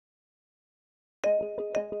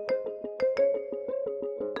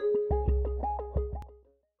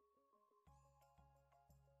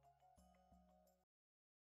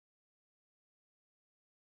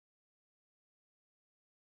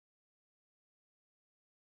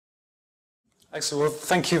Excellent. Well,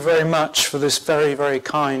 thank you very much for this very, very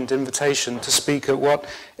kind invitation to speak at what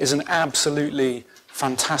is an absolutely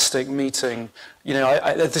fantastic meeting. You know,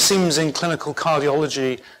 there seems in clinical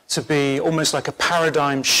cardiology to be almost like a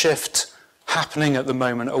paradigm shift happening at the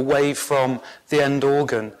moment away from the end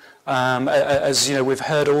organ. As you know, we've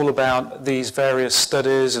heard all about these various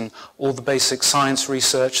studies and all the basic science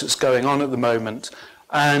research that's going on at the moment.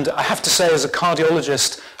 And I have to say, as a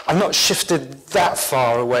cardiologist, I've not shifted that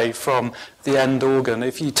far away from the end organ.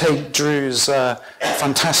 If you take Drew's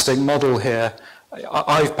fantastic model here,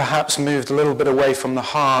 I've perhaps moved a little bit away from the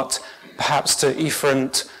heart, perhaps to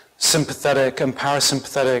efferent, sympathetic and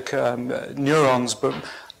parasympathetic neurons, but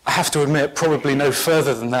I have to admit, probably no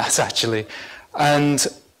further than that, actually. And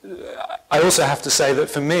I also have to say that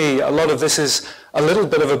for me, a lot of this is a little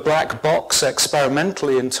bit of a black box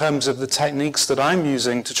experimentally in terms of the techniques that I'm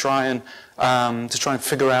using to try and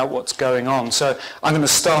figure out what's going on. So I'm going to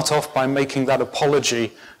start off by making that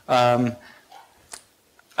apology. I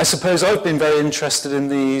suppose I've been very interested in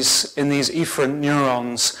these efferent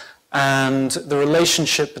neurons and the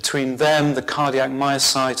relationship between them, the cardiac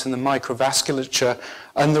myocyte and the microvasculature,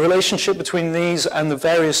 and the relationship between these and the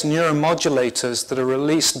various neuromodulators that are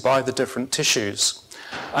released by the different tissues.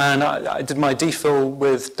 And I did my DPhil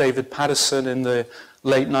with David Patterson in the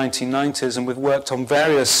late 1990s, and we've worked on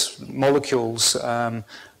various molecules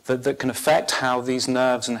that can affect how these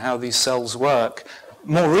nerves and how these cells work.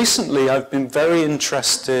 More recently, I've been very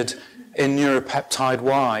interested in neuropeptide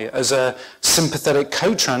Y as a sympathetic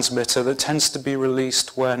co-transmitter that tends to be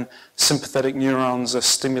released when sympathetic neurons are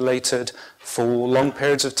stimulated for long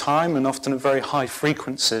periods of time and often at very high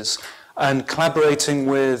frequencies. And collaborating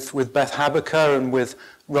with Beth Habeker and with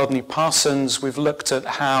Rodney Parsons, we've looked at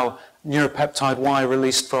how neuropeptide Y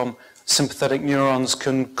released from sympathetic neurons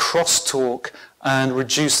can crosstalk and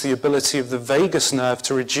reduce the ability of the vagus nerve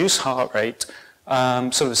to reduce heart rate,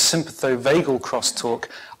 sort of sympathovagal crosstalk.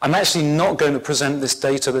 I'm actually not going to present this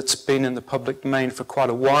data that's been in the public domain for quite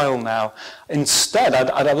a while now. Instead,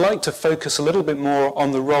 I'd like to focus a little bit more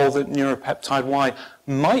on the role that neuropeptide Y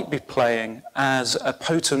might be playing as a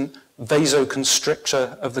potent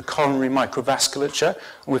vasoconstrictor of the coronary microvasculature.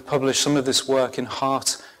 And we've published some of this work in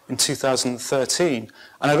Heart in 2013.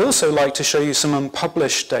 And I'd also like to show you some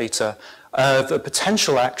unpublished data of the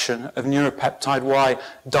potential action of neuropeptide Y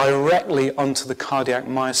directly onto the cardiac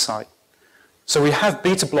myocyte. So we have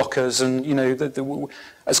beta blockers, and you know,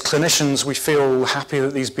 as clinicians, we feel happy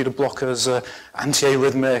that these beta blockers are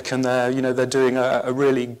anti-arrhythmic and they're doing a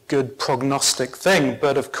really good prognostic thing.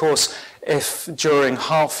 But of course, if during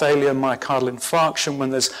heart failure, myocardial infarction,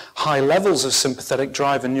 when there's high levels of sympathetic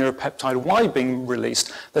drive and neuropeptide Y being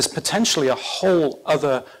released, there's potentially a whole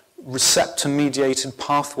other receptor-mediated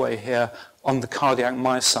pathway here on the cardiac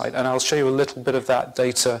myocyte. And I'll show you a little bit of that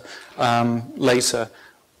data later.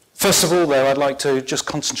 First of all, though, I'd like to just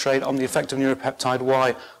concentrate on the effect of neuropeptide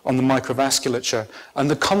Y on the microvasculature. And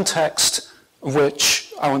the context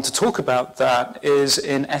which I want to talk about that is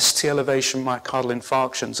in ST-elevation myocardial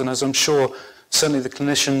infarctions. And as I'm sure certainly the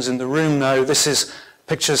clinicians in the room know, this is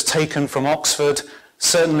pictures taken from Oxford.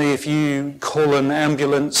 Certainly if you call an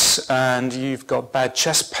ambulance and you've got bad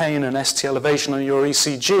chest pain and ST elevation on your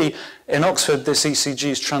ECG, in Oxford this ECG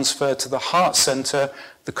is transferred to the heart centre,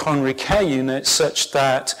 the coronary care unit, such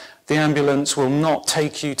that the ambulance will not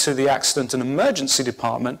take you to the accident and emergency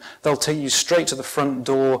department. They'll take you straight to the front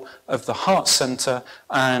door of the heart centre,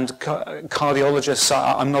 and cardiologists,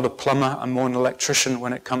 I'm not a plumber, I'm more an electrician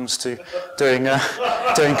when it comes to doing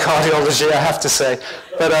cardiology, I have to say.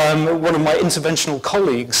 But one of my interventional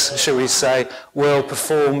colleagues, shall we say, will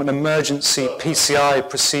perform an emergency PCI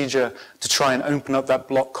procedure to try and open up that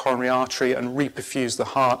blocked coronary artery and reperfuse the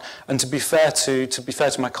heart. And to be fair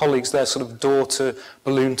to my colleagues, their sort of door to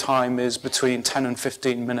balloon time is between 10 and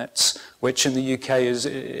 15 minutes, which in the UK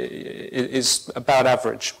is about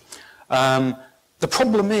average. The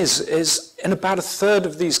problem is in about a third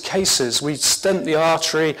of these cases, we stent the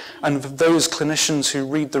artery, and for those clinicians who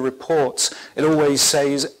read the reports, it always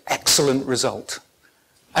says excellent result.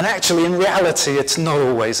 And actually, in reality, it's not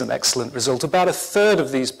always an excellent result. About a third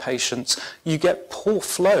of these patients, you get poor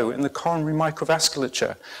flow in the coronary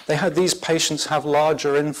microvasculature. These patients have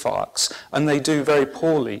larger infarcts, and they do very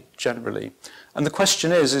poorly, generally. And the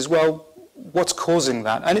question is well, what's causing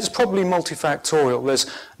that? And it's probably multifactorial. There's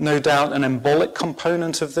no doubt an embolic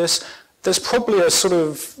component of this. There's probably a sort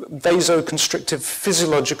of vasoconstrictive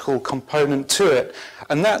physiological component to it.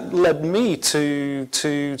 And that led me to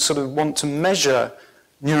sort of want to measure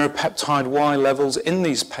neuropeptide Y levels in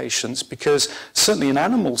these patients, because certainly in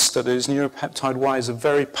animal studies, neuropeptide Y is a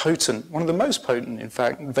very potent, one of the most potent, in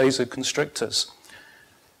fact, vasoconstrictors.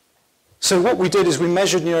 So what we did is we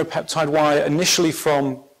measured neuropeptide Y initially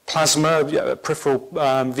from plasma, peripheral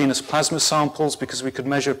venous plasma samples, because we could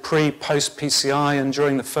measure pre, post PCI and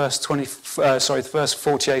during the first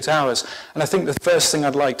 48 hours. And I think the first thing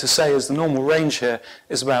I'd like to say is the normal range here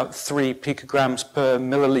is about 3 picograms per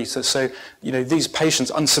milliliter. So, these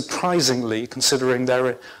patients, unsurprisingly, considering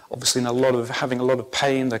they're obviously having a lot of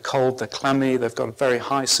pain, they're cold, they're clammy, they've got a very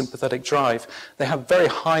high sympathetic drive, they have very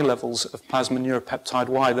high levels of plasma neuropeptide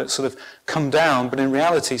Y that sort of come down, but in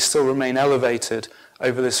reality still remain elevated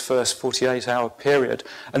over this first 48-hour period.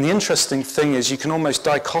 And the interesting thing is you can almost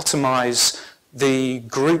dichotomize the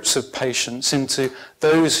groups of patients into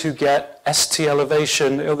those who get ST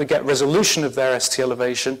elevation, or they get resolution of their ST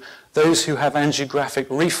elevation, those who have angiographic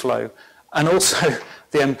reflow, and also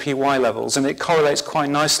the NPY levels. And it correlates quite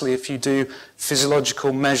nicely if you do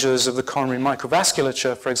physiological measures of the coronary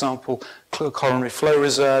microvasculature, for example, coronary flow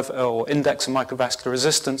reserve or index of microvascular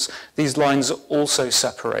resistance. These lines also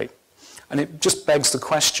separate. And it just begs the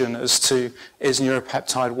question as to, is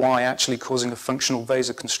neuropeptide Y actually causing a functional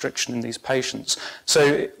vasoconstriction in these patients?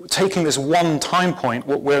 So taking this one time point,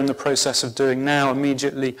 what we're in the process of doing now,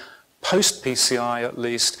 immediately post-PCI at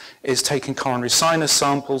least, is taking coronary sinus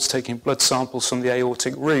samples, taking blood samples from the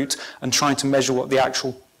aortic root, and trying to measure what the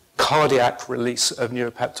actual cardiac release of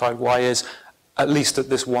neuropeptide Y is, at least at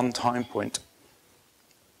this one time point.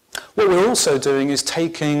 What we're also doing is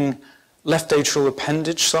taking left atrial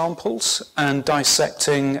appendage samples and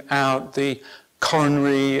dissecting out the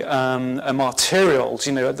coronary arterioles,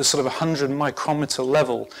 at the sort of 100 micrometer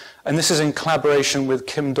level. And this is in collaboration with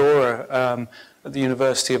Kim Dora at the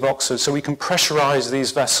University of Oxford. So we can pressurize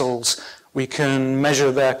these vessels, we can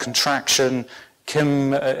measure their contraction.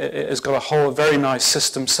 Kim has got a very nice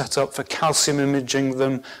system set up for calcium imaging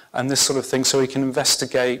them and this sort of thing, so we can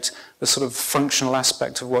investigate the sort of functional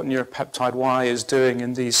aspect of what neuropeptide Y is doing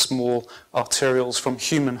in these small arterioles from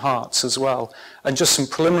human hearts as well. And just some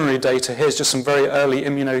preliminary data, here's just some very early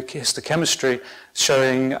immunohistochemistry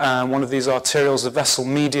showing one of these arterioles, the vessel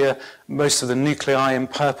media, most of the nuclei in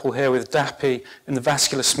purple here with DAPI in the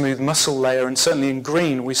vascular smooth muscle layer, and certainly in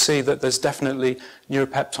green we see that there's definitely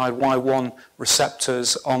neuropeptide Y1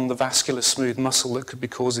 receptors on the vascular smooth muscle that could be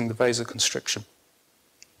causing the vasoconstriction.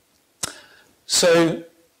 So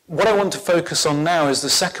what I want to focus on now is the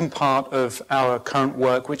second part of our current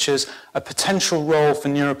work, which is a potential role for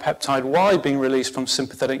neuropeptide Y being released from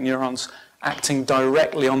sympathetic neurons acting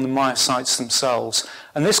directly on the myocytes themselves.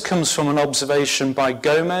 And this comes from an observation by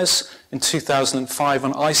Gomez in 2005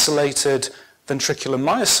 on isolated ventricular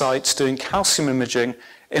myocytes doing calcium imaging,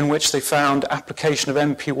 in which they found application of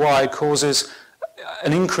NPY causes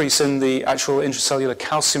an increase in the actual intracellular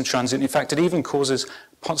calcium transient. In fact, it even causes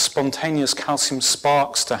spontaneous calcium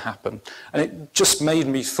sparks to happen. And it just made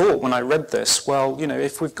me thought when I read this, well,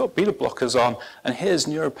 if we've got beta blockers on and here's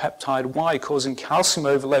neuropeptide Y causing calcium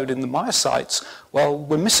overload in the myocytes, well,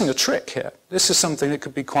 we're missing a trick here. This is something that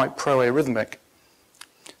could be quite pro-arrhythmic.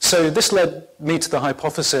 So this led me to the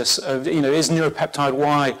hypothesis of, is neuropeptide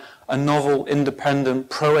Y a novel,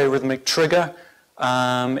 independent, pro-arrhythmic trigger?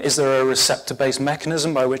 Is there a receptor-based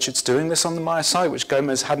mechanism by which it's doing this on the myocyte, which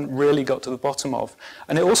Gomez hadn't really got to the bottom of?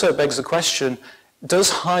 And it also begs the question,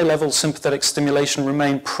 does high-level sympathetic stimulation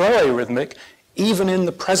remain pro-arrhythmic even in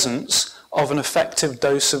the presence of an effective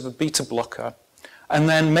dose of a beta blocker? And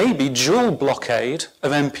then maybe dual blockade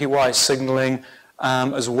of NPY signaling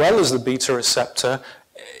as well as the beta receptor,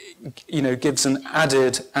 gives an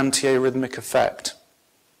added anti-arrhythmic effect.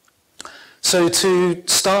 So to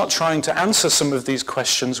start trying to answer some of these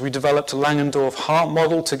questions, we developed a Langendorf heart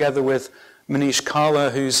model together with Manish Kala,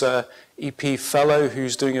 who's an EP fellow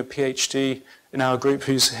who's doing a PhD in our group,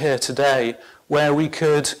 who's here today, where we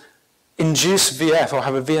could induce VF or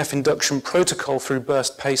have a VF induction protocol through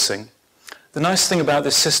burst pacing. The nice thing about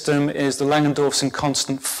this system is the Langendorf's in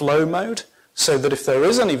constant flow mode, so that if there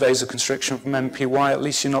is any vasoconstriction from NPY, at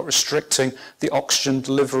least you're not restricting the oxygen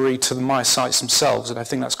delivery to the myocytes themselves, and I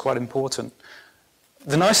think that's quite important.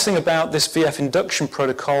 The nice thing about this VF induction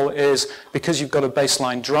protocol is because you've got a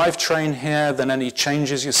baseline drivetrain here, then any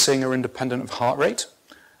changes you're seeing are independent of heart rate.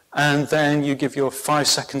 And then you give your 5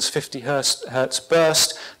 seconds 50 hertz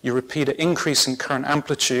burst, you repeat an increase in current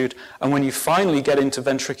amplitude, and when you finally get into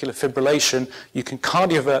ventricular fibrillation, you can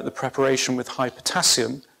cardiovert the preparation with high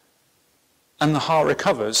potassium, and the heart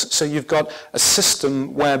recovers. So you've got a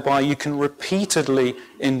system whereby you can repeatedly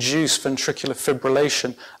induce ventricular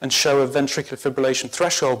fibrillation and show a ventricular fibrillation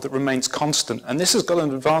threshold that remains constant. And this has got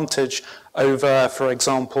an advantage over, for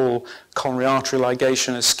example, coronary artery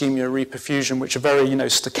ligation, ischemia, reperfusion, which are very,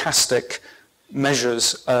 stochastic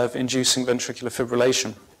measures of inducing ventricular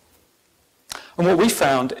fibrillation. And what we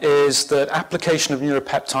found is that application of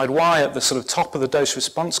neuropeptide Y at the sort of top of the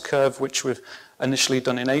dose-response curve, which we've initially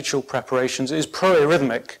done in atrial preparations, is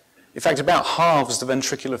pro-arrhythmic. In fact, about halves the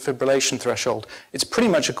ventricular fibrillation threshold. It's pretty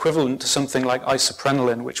much equivalent to something like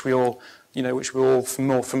isoprenaline, which we're all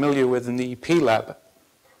more familiar with in the EP lab.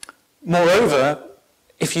 Moreover,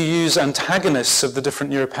 if you use antagonists of the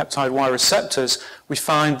different neuropeptide Y receptors, we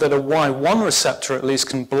find that a Y1 receptor at least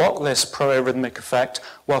can block this pro-arrhythmic effect,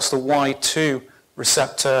 whilst the Y2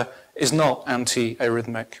 receptor is not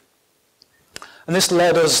anti-arrhythmic. And this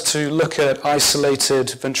led us to look at isolated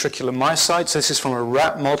ventricular myocytes. This is from a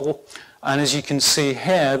rat model. And as you can see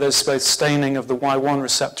here, there's both staining of the Y1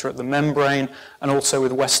 receptor at the membrane, and also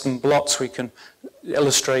with Western blots we can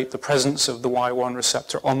illustrate the presence of the Y1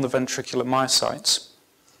 receptor on the ventricular myocytes.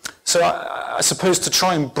 So I suppose to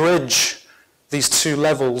try and bridge these two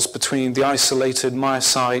levels between the isolated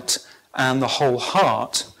myocyte and the whole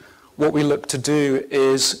heart, what we look to do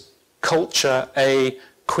is culture a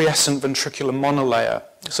quiescent ventricular monolayer.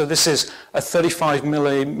 So this is a 35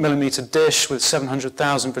 millimeter dish with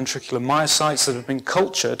 700,000 ventricular myocytes that have been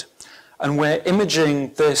cultured, and we're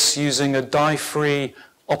imaging this using a dye-free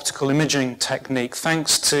optical imaging technique,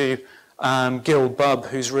 thanks to Gil Bubb,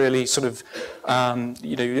 who's really sort of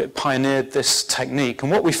pioneered this technique.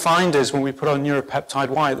 And what we find is when we put on neuropeptide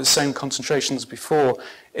Y at the same concentration as before,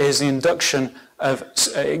 is the induction of,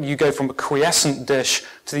 you go from a quiescent dish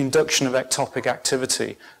to the induction of ectopic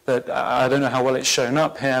activity. That I don't know how well it's shown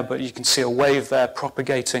up here, but you can see a wave there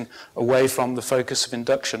propagating away from the focus of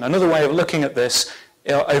induction. Another way of looking at this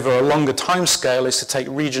over a longer time scale is to take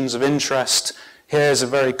regions of interest. Here's a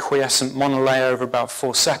very quiescent monolayer of about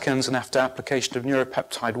 4 seconds, and after application of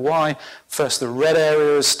neuropeptide Y, first the red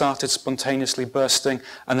area has started spontaneously bursting,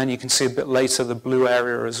 and then you can see a bit later the blue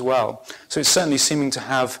area as well. So it's certainly seeming to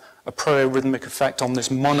have a pro-arrhythmic effect on this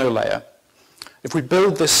monolayer. If we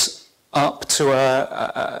build this up to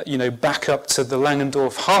back up to the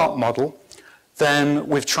Langendorf heart model, then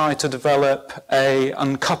we've tried to develop a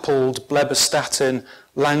uncoupled blebistatin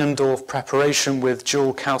Langendorf preparation with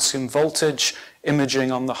dual calcium voltage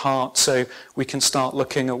imaging on the heart, so we can start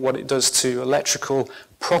looking at what it does to electrical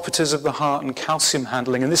properties of the heart and calcium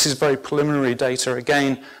handling. And this is very preliminary data,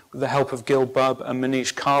 again, with the help of Gil Bubb and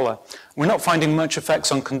Manish Kala. We're not finding much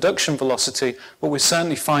effects on conduction velocity, but we're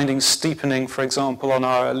certainly finding steepening, for example, on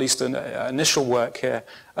our at least initial work here,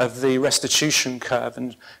 of the restitution curve.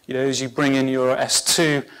 And as you bring in your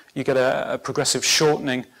S2, you get a progressive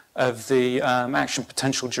shortening of the action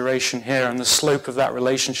potential duration here, and the slope of that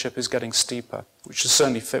relationship is getting steeper, which is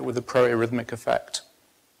certainly fit with the pro-arrhythmic effect.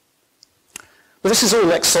 But this is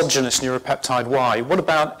all exogenous neuropeptide Y. What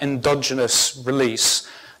about endogenous release?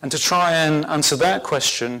 And to try and answer that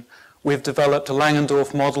question, we've developed a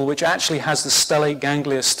Langendorf model which actually has the stellate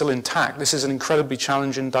ganglia still intact. This is an incredibly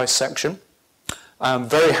challenging dissection. I'm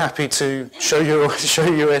very happy to show you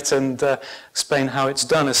it and explain how it's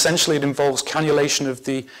done. Essentially, it involves cannulation of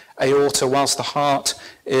the aorta whilst the heart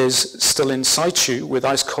is still in situ with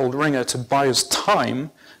ice-cold ringer to buy us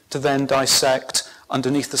time to then dissect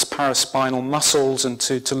underneath the paraspinal muscles and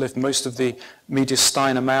to lift most of the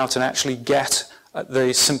mediastinum out and actually get at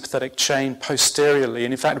the sympathetic chain posteriorly.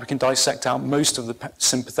 And in fact, we can dissect out most of the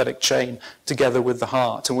sympathetic chain together with the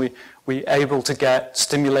heart. And we're able to get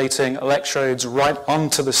stimulating electrodes right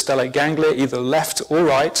onto the stellate ganglia, either left or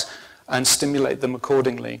right, and stimulate them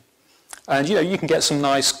accordingly. And you can get some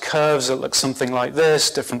nice curves that look something like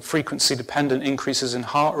this, different frequency-dependent increases in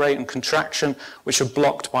heart rate and contraction, which are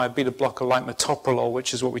blocked by a beta blocker like metoprolol,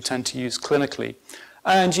 which is what we tend to use clinically.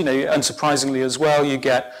 And, unsurprisingly as well, you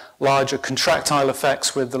get larger contractile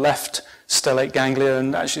effects with the left stellate ganglia,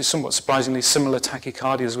 and actually somewhat surprisingly similar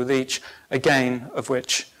tachycardias with each, again, of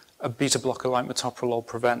which a beta blocker like metoprolol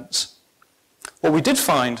prevents. What we did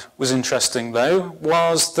find was interesting, though,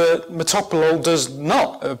 was that metoprolol does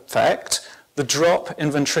not affect the drop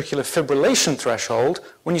in ventricular fibrillation threshold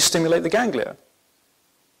when you stimulate the ganglia,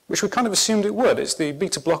 which we kind of assumed it would. It's the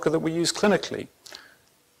beta blocker that we use clinically.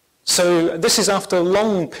 So this is after a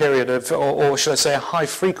long period of, or should I say, a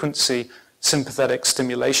high-frequency sympathetic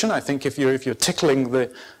stimulation. I think if you're tickling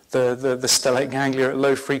the stellate ganglia at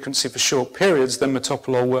low frequency for short periods, then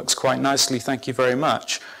metoprolol works quite nicely, thank you very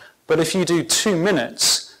much. But if you do 2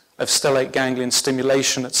 minutes of stellate ganglion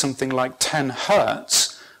stimulation at something like 10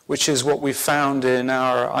 hertz, which is what we found in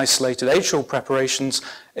our isolated atrial preparations,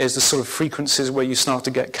 is the sort of frequencies where you start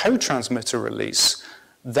to get co-transmitter release,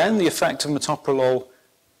 then the effect of metoprolol,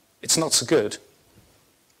 it's not so good.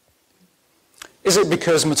 Is it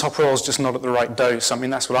because metoprolol is just not at the right dose? I mean,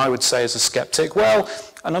 that's what I would say as a skeptic. Well,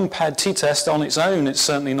 an unpaired t-test on its own, it's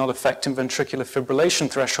certainly not affecting ventricular fibrillation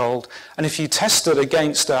threshold. And if you test it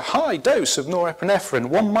against a high dose of norepinephrine,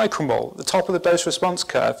 1 micromole at the top of the dose-response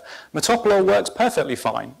curve, metoprolol works perfectly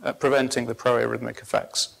fine at preventing the proarrhythmic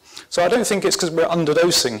effects. So I don't think it's because we're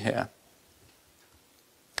underdosing here.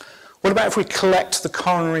 What about if we collect the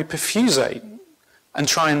coronary perfusate and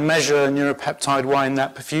try and measure neuropeptide Y in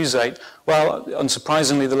that perfusate? Well,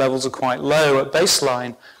 unsurprisingly, the levels are quite low at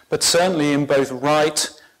baseline, but certainly in both right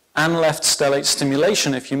and left stellate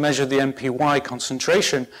stimulation, if you measure the NPY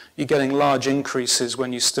concentration, you're getting large increases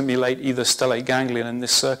when you stimulate either stellate ganglion in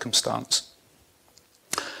this circumstance.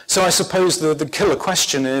 So I suppose the killer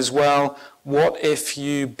question is, well, what if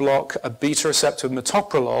you block a beta receptor with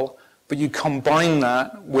metoprolol, but you combine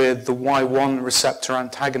that with the Y1 receptor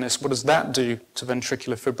antagonist? What does that do to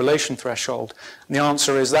ventricular fibrillation threshold? And the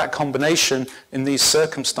answer is that combination in these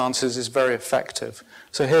circumstances is very effective.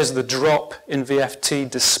 So here's the drop in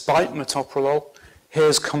VFT despite metoprolol.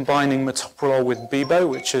 Here's combining metoprolol with BIBO,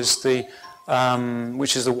 which is the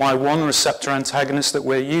Y1 receptor antagonist that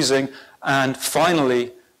we're using. And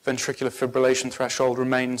finally, ventricular fibrillation threshold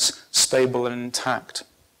remains stable and intact.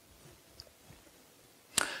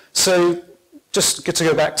 So just to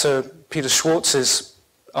go back to Peter Schwartz's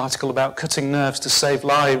article about cutting nerves to save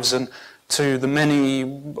lives, and to the many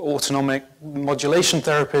autonomic modulation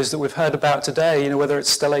therapies that we've heard about today, whether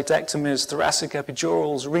it's stellatectomies, thoracic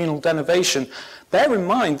epidurals, renal denervation, bear in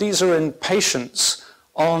mind these are in patients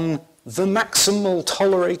on the maximal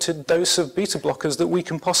tolerated dose of beta blockers that we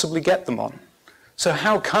can possibly get them on. So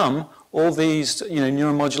how come all these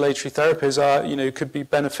neuromodulatory therapies are, could be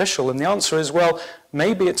beneficial? And the answer is, well,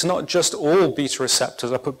 maybe it's not just all beta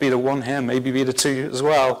receptors. I put beta 1 here, maybe beta 2 as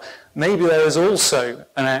well. Maybe there is also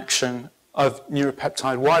an action of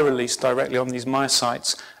neuropeptide Y release directly on these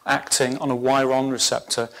myocytes acting on a Y1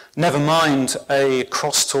 receptor. Never mind a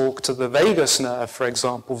crosstalk to the vagus nerve, for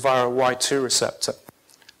example, via a Y2 receptor.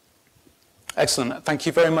 Excellent. Thank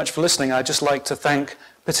you very much for listening. I'd just like to thank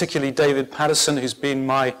particularly David Patterson, who's been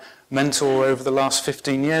my mentor over the last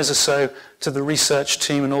 15 years or so, to the research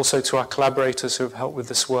team and also to our collaborators who have helped with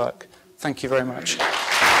this work. Thank you very much.